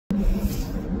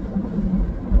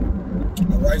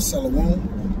Alright,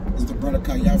 Shalom. It's the brother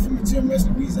Kaya from the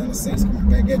GMS Louisiana Saints coming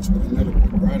back at you with another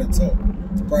quick ride and talk.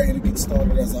 It's probably here to get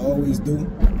started as I always do.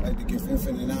 I'd like to give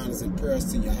infinite honors and prayers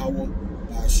to Yahweh,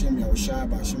 by Hashem Yahushai,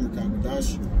 by Hashem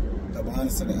Kakadash. Double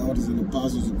honors to the elders and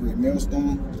apostles of Great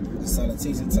Millstone. And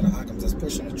salutation to the Hakams that's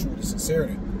pushing the truth and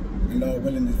sincerity. And Lord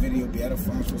willing, this video be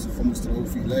edifying first and foremost to the whole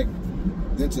free elect.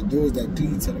 Then to those that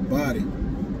cleave to the body.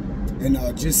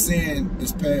 And just saying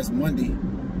this past Monday,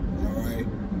 alright,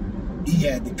 he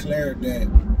had declared that,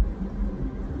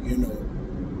 you know,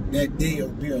 that day will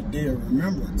be a day of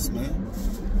remembrance, man.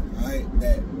 Alright,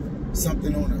 that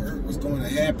something on the earth was going to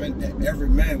happen, that every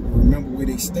man will remember where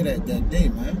they stood at that day,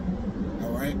 man.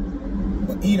 Alright?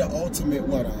 But he the ultimate,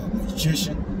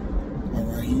 magician.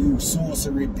 Alright, he used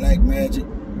sorcery, black magic,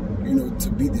 you know,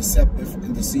 to be deceptive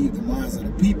and deceive the minds of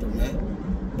the people, man.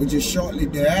 But just shortly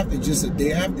thereafter, just a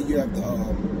day after, you have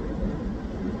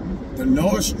the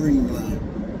Nord Stream line.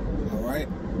 Alright?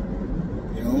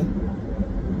 You know?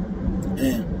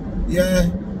 And yeah,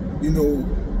 you know,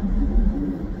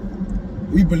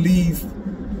 we believe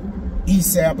he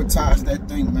sabotaged that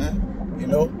thing, man. You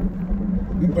know,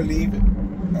 we believe it.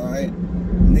 All right,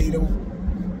 NATO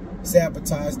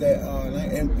sabotaged that,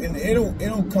 and it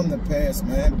don't come to pass,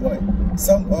 man. But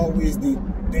something always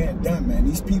being done, man.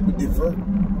 These people divert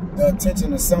the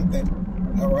attention to something,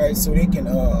 all right, so they can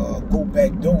go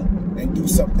back door and do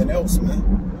something else, man.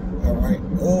 All right,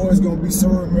 oh, it's gonna be so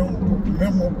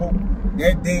memorable.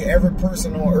 That day, every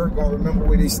person on earth gonna remember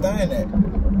where they stand at.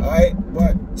 Alright,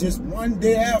 but just one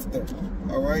day after,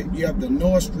 alright, you have the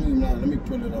Nord Stream line. Let me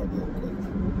pull it up real quick.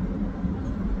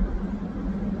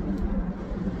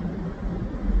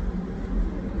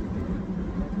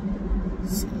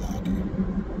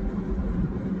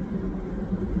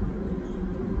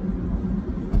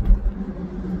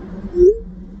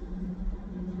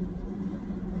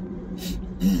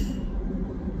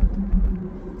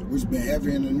 Which been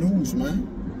heavy in the news, man.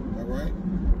 Alright.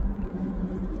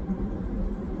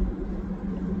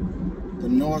 The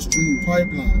Nord Stream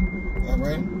pipeline.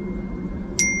 Alright.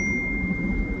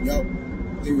 Yup.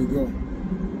 Here we go.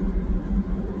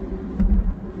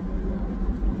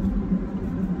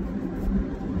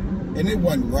 And it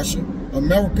wasn't Russia.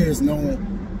 America is known,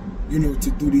 you know,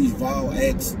 to do these vile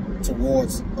acts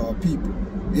towards people.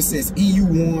 It says EU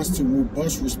warns to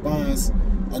robust response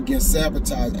against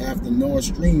sabotage after Nord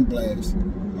Stream blast.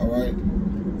 All right.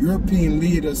 European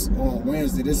leaders on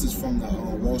Wednesday. This is from the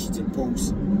Washington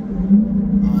Post.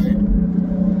 All right.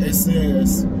 It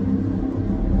says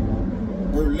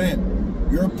Berlin.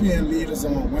 European leaders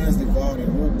on Wednesday vowed a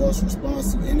robust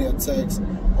response to any attacks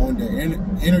on their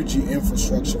energy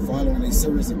infrastructure following a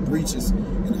series of breaches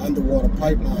in underwater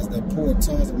pipelines that poured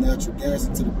tons of natural gas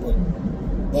into the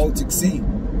Baltic Sea.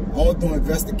 Although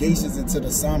investigations into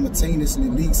the simultaneously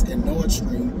leaks in Nord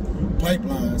Stream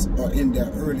pipelines are in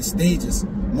their early stages,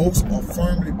 most are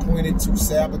firmly pointed to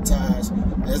sabotage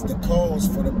as the cause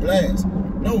for the blast.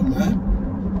 No, man.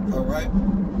 All right.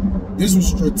 This was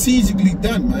strategically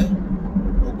done, man.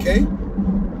 Okay.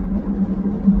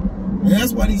 And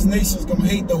that's why these nations gonna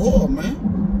hate the whore, man.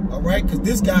 All right, because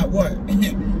this got what?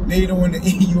 NATO and the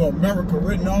EU, America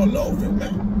written all over it,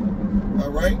 man.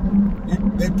 All right.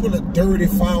 They pull a dirty,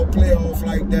 foul play off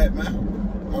like that, man.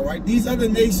 All right. These other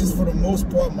nations, for the most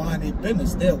part, mind their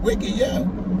business. They're wicked, yeah.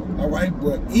 All right.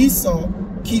 But Esau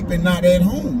keeping not at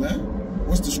home, man.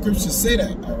 What's the scripture say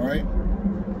that? All right.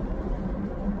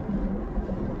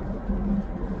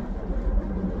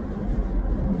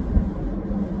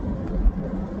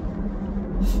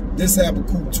 This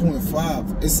Habakkuk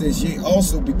 2:5. It says, yea,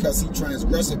 also because he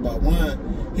transgressed by wine,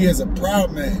 he is a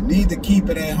proud man, neither keep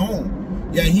it at home.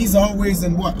 Yeah, he's always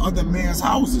in what? Other men's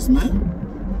houses, man.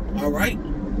 All right?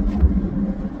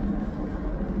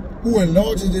 Who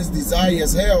enlarges his desire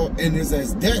as hell and is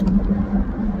as debt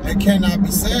and cannot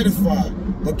be satisfied,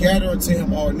 but gather unto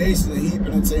him all nations and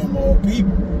heaping unto him all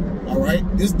people. All right?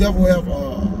 This devil have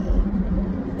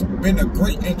been a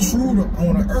great intruder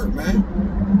on the earth, man.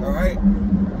 All right?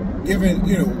 Giving,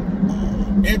 you know,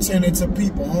 entering into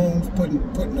people's homes, putting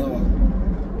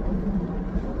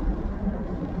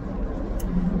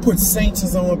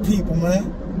sanctions on people,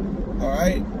 man. All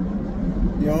right,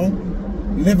 you know,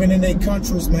 living in their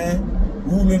countries, man,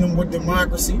 ruling them with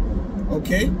democracy.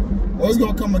 Okay, well, it's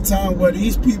gonna come a time where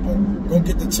these people gonna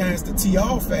get the chance to tee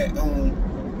off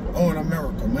on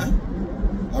America, man.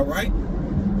 All right,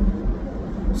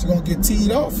 it's gonna get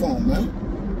teed off on, man.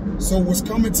 So what's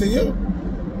coming to you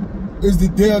is the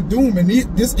day of doom, and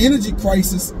this energy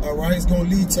crisis, all right, is gonna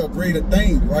lead to a greater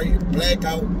thing, right?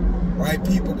 Blackout, right?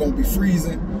 People gonna be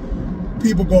freezing.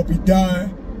 People gonna be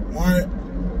dying, right?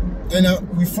 And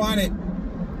we find it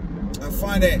I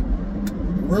find that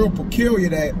real peculiar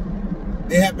that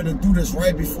they happen to do this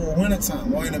right before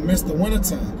wintertime or in the midst of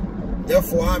wintertime.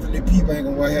 Therefore, obviously, people ain't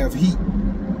gonna have heat.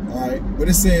 All right, but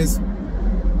it says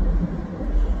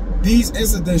these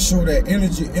incidents show that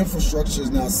energy infrastructure is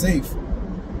not safe.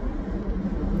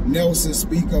 Nelson,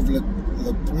 Speaker of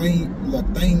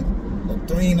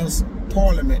Lithuania's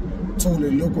parliament, told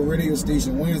a local radio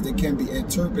station Wednesday can be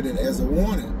interpreted as a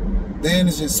warning.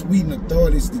 Danish and Sweden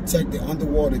authorities detected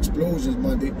underwater explosions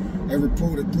Monday and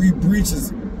reported 3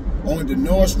 breaches on the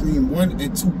Nord Stream 1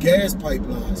 and 2 gas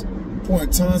pipelines, pouring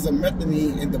tons of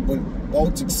methane in the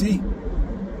Baltic Sea.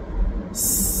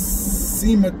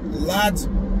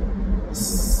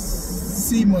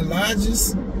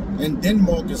 Seismologists in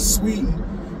Denmark and Sweden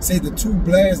say the 2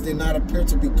 blasts did not appear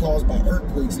to be caused by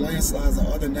earthquakes, landslides, or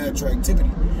other natural activity.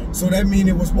 So that means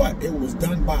it was what? It was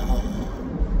done by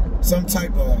some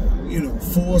type of,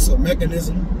 force or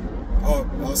mechanism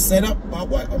or set up by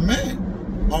what? A man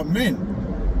or men.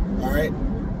 All right.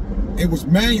 It was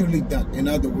manually done, in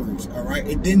other words. All right.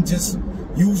 It didn't just,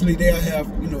 usually they'll have,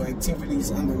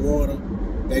 activities underwater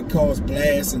that cause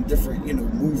blasts and different,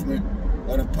 movement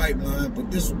of the pipeline. But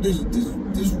this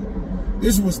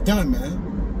was done,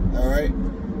 man. All right.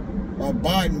 By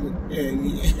Biden,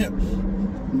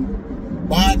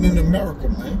 Biden in America,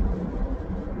 man.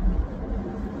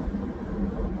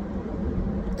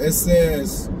 It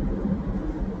says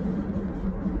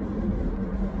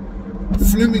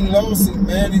Fleming Lawson,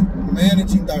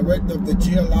 managing director of the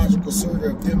Geological Survey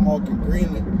of Denmark and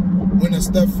Greenland, went a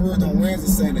step further on Wednesday,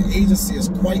 saying the agency is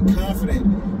quite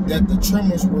confident that the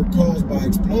tremors were caused by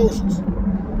explosions.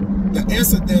 The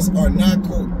incidents are not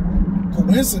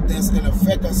coincidence and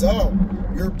affect us all,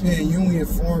 European Union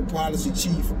Foreign Policy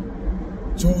Chief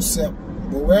Joseph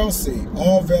Borrell said.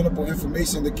 All available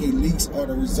information indicates leaks are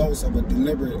the results of a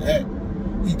deliberate act.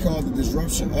 He called the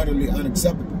disruption utterly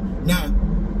unacceptable. Now,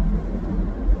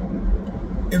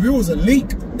 if it was a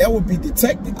leak, that would be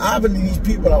detected. Obviously, these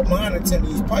people are monitoring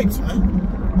these pipes,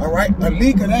 man. All right, a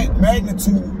leak of that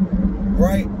magnitude,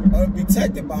 right,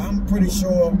 detected by, I'm pretty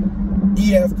sure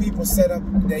EF people set up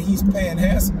that he's paying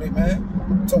handsomely, man,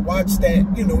 to watch that,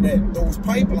 those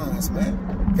pipelines, man,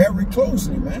 very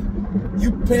closely, man.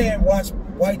 You pay and watch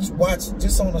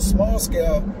just on a small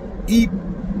scale. He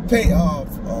pay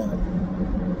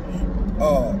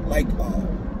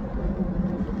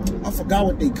I forgot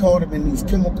what they called them in these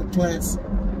chemical plants.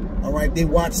 All right, they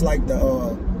watch like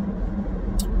the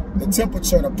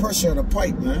temperature, the pressure of the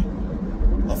pipe, man.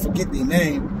 I forget the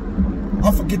name.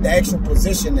 I forget the actual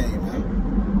position name, man.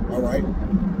 All right,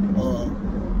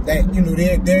 that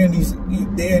they're in these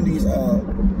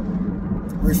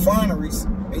refineries,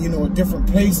 and in different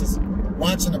places,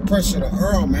 watching the pressure of the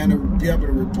oil, man, to be able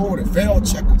to report it. Valve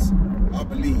checkers, I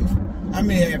believe. I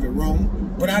may have it wrong,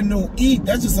 but I know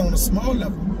that's just on a small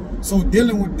level. So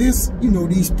dealing with this,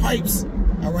 these pipes,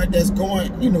 all right, that's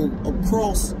going,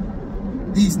 across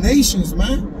these nations,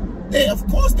 man. Of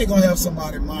course they're gonna have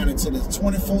somebody monitoring this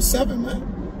 24/7, man.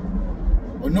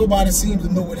 But nobody seems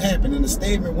to know what happened. In a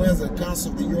statement, Wednesday, the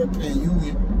Council of the European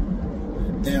Union,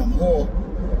 damn whore,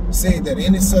 said that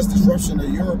any such disruption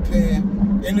of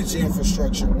European energy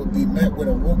infrastructure would be met with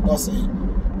a robust and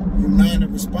united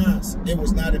response. It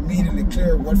was not immediately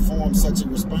clear what form such a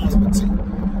response would take.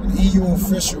 An EU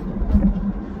official,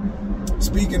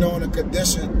 speaking on the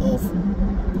condition of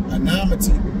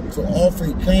anonymity to offer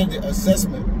a candid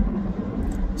assessment,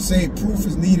 said proof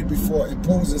is needed before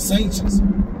imposing sanctions.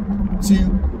 See,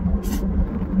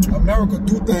 America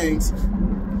do things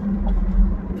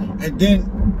and then,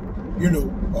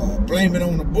 blame it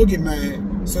on the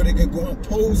boogeyman so they can go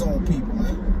impose on people,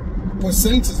 man. Put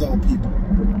sanctions on people.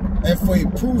 And for a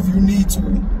proof, you need to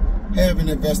have an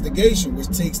investigation, which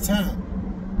takes time.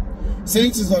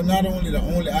 Sanctions are not only the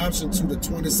only option to the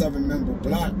 27-member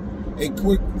bloc. A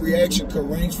quick reaction could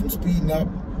range from speeding up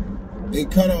a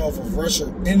cutoff of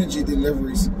Russian energy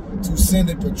deliveries to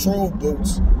sending patrol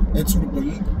boats into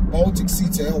the Baltic Sea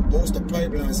to help bolster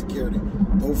pipeline security,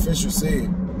 the official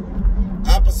said.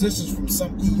 Oppositions from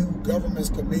some EU governments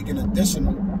could make an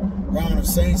additional round of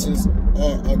sanctions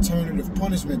or alternative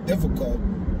punishment difficult,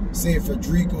 said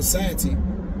Federico Santi,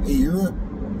 a Europe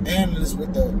analyst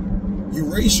with the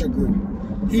Eurasia Group.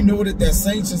 He noted that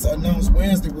sanctions announced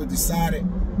Wednesday were decided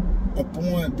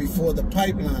upon before the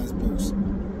pipelines burst.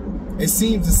 It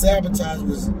seems the sabotage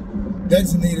was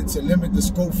designated to limit the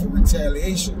scope for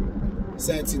retaliation,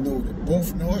 Santi noted.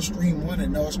 Both Nord Stream 1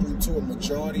 and Nord Stream 2 are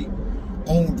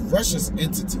majority-owned Russian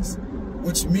entities,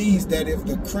 which means that if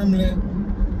the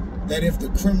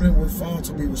Kremlin were found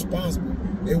to be responsible,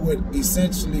 it would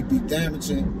essentially be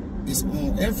damaging its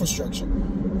own infrastructure,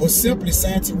 but simply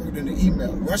Santa wrote in the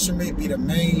email, Russia may be the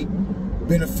main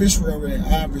beneficiary and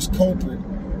obvious culprit,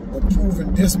 but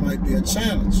proving this might be a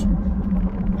challenge.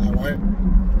 All right,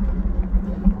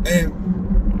 and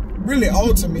really,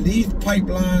 ultimately, these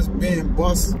pipelines being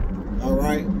bust. All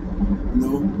right, you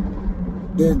know,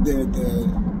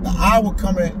 the hour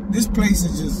coming. This place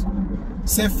is just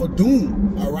set for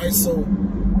doom. All right, so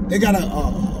they gotta,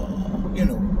 you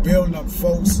know, build up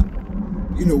folks.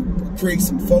 You know, create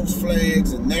some false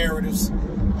flags and narratives.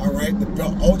 All right,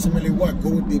 ultimately, what go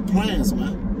with their plans,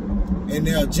 man, and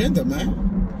their agenda, man.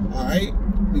 All right,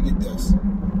 let me get this.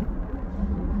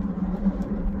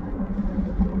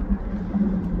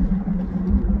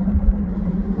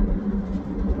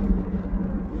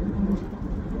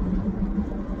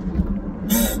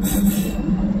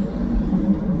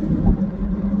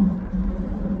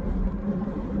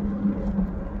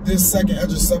 This second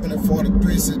Ezra 7 and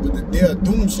 43 says, but the day of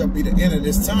doom shall be the end of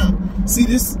this time. See,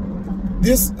 this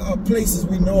places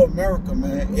we know America,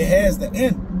 man, it has the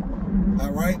end.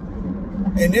 All right,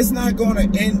 and it's not going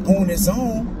to end on its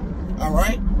own. All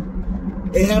right,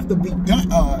 it have to be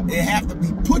done. It have to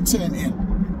be put to an end.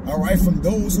 All right, from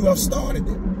those who have started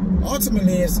it.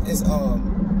 Ultimately, it's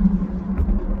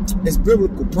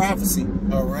biblical prophecy.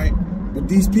 All right, but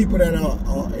these people that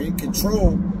are in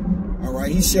control, all right,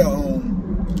 he shall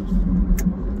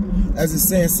as it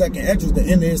says, second Ezra, the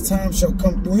end of his time shall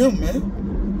come through him,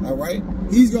 man. All right,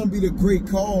 he's gonna be the great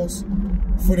cause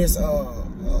for this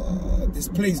this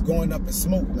place going up in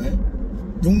smoke, man.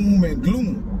 Doom and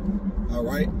gloom. All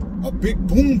right, a big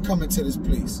boom coming to this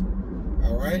place.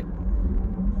 All right,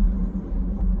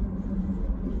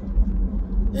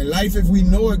 and life, if we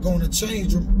know it, gonna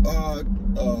change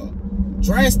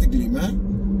drastically,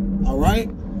 man. All right.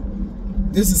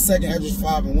 This is 2 Ezra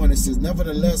 5 and 1. It says,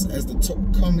 nevertheless, as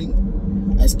coming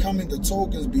the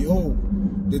tokens, behold,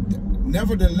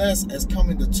 nevertheless, as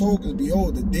coming the tokens,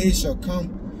 behold, the day shall come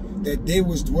that they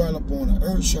which dwell upon the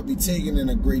earth shall be taken in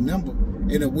a great number,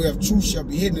 and the way of truth shall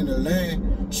be hidden in the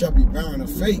land, shall be barren of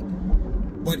faith.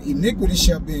 But iniquity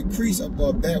shall be increased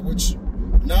above that which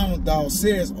now thou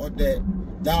sayest, or that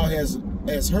thou hast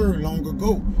heard long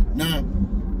ago. Now,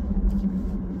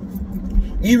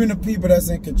 even the people that's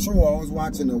in control, I was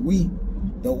watching the WEF,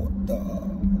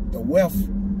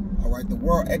 all right, the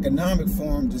World Economic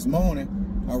Forum this morning,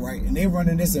 all right, and they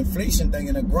running this inflation thing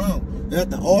in the ground. There's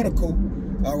the article,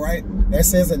 all right, that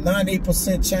says a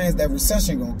 98% chance that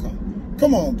recession gonna come.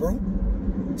 Come on, bro.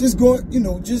 Just go, you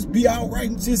know, just be outright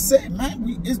and just say, man,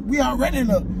 we already in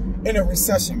a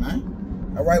recession,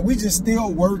 man. All right, we just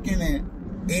still working and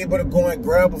able to go and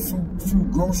grab a few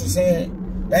groceries and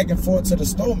back and forth to the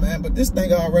store, man. But this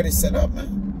thing already set up,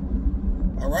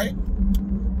 man. All right,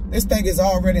 this thing is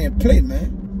already in play,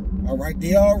 man. All right,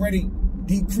 they already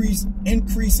increasing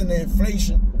the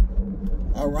inflation.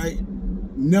 All right,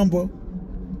 number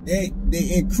they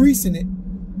increasing it.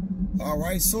 All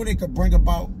right, so they could bring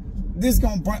about this.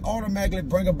 Gonna automatically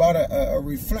bring about a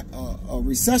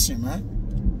recession,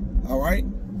 man. All right,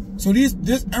 so this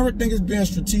everything is being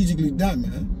strategically done,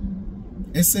 man.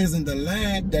 It says, in the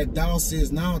land that thou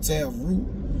seest now to have root,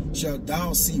 shall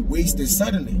thou see wasted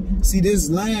suddenly. See, this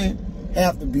land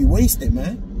have to be wasted,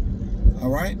 man. All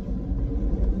right.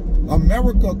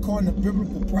 America, according to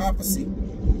biblical prophecy,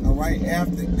 all right,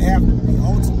 have to be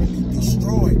ultimately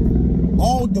destroyed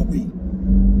all the way.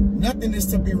 Nothing is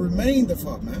to be remained of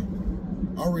her,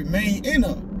 man, or remain in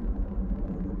her.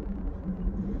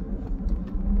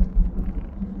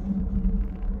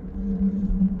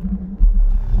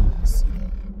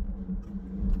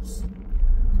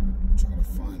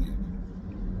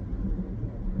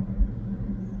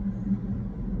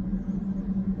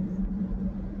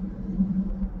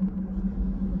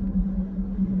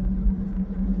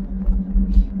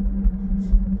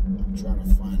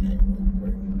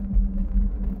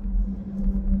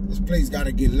 Place got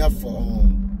to get left for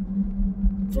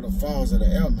the falls of the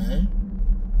air, man.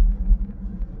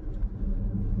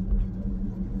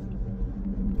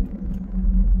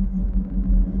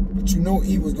 But you know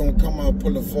he was gonna come out and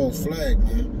pull a false flag,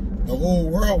 man. The whole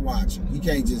world watching. He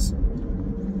can't just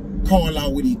call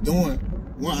out what he's doing.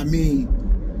 Well, I mean,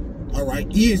 all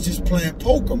right, he is just playing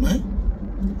poker, man.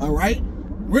 All right,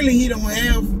 really, he don't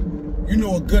have, you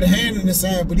know, a good hand in his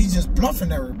hand, but he's just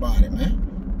bluffing everybody,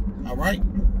 man. All right.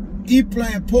 He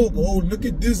playing poker. Oh, look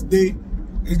at this day.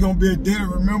 It's gonna be a day to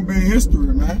remember in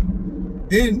history, man.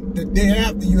 Then the day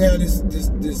after, you have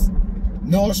this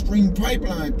Nord Stream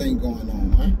pipeline thing going on,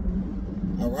 man.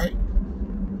 All right.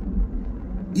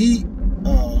 He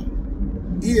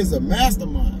is a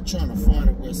mastermind trying to find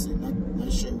a way.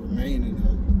 Not sure remaining.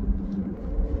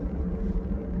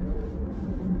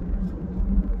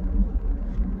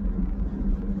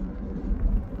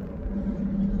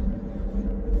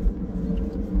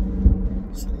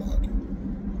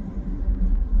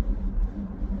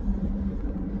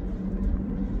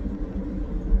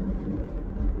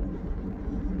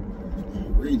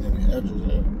 straightening the edges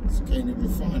there. Just can't even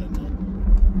find it, man.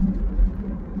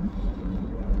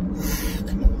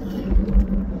 Come on, man.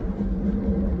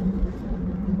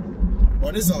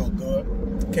 But it's all good.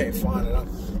 Can't find it. I'm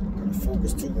gonna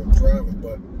focus too when driving,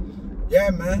 but yeah,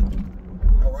 man.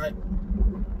 All right.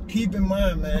 Keep in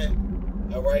mind, man.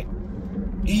 All right.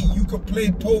 You could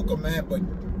play poker, man, but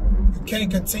you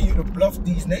can't continue to bluff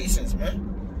these nations,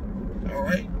 man. All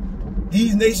right.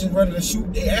 These nations ready to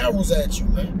shoot their arrows at you,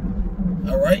 man.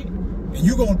 All right. And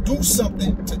you gonna do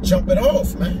something to jump it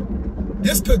off, man.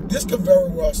 This could very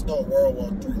well start World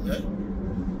War III,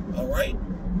 man. All right.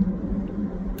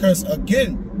 Because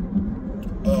again,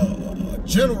 a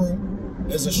general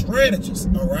is a strategist,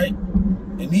 all right?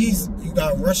 And you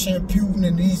got Russia and Putin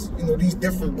and these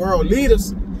different world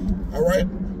leaders, all right?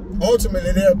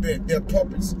 Ultimately, they're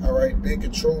puppets, all right? Being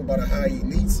controlled by the high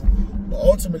elites. But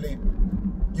ultimately,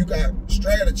 you got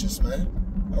strategists, man,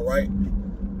 all right?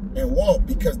 And war,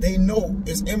 because they know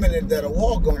it's imminent that a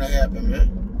war gonna happen,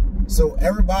 man. So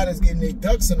everybody's getting their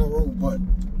ducks in a row, but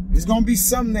it's gonna be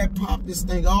something that pop this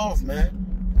thing off, man.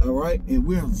 All right, and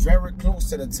we're very close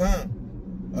to the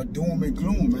time of doom and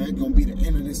gloom, man. It's gonna be the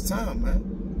end of this time,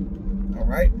 man. All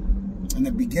right, and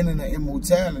the beginning of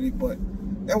immortality. But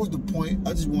that was the point.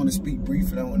 I just want to speak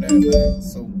briefly on that, man.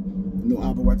 So,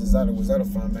 Abba Watazada was out of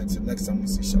fine, man. Till next time we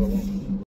see Shalom.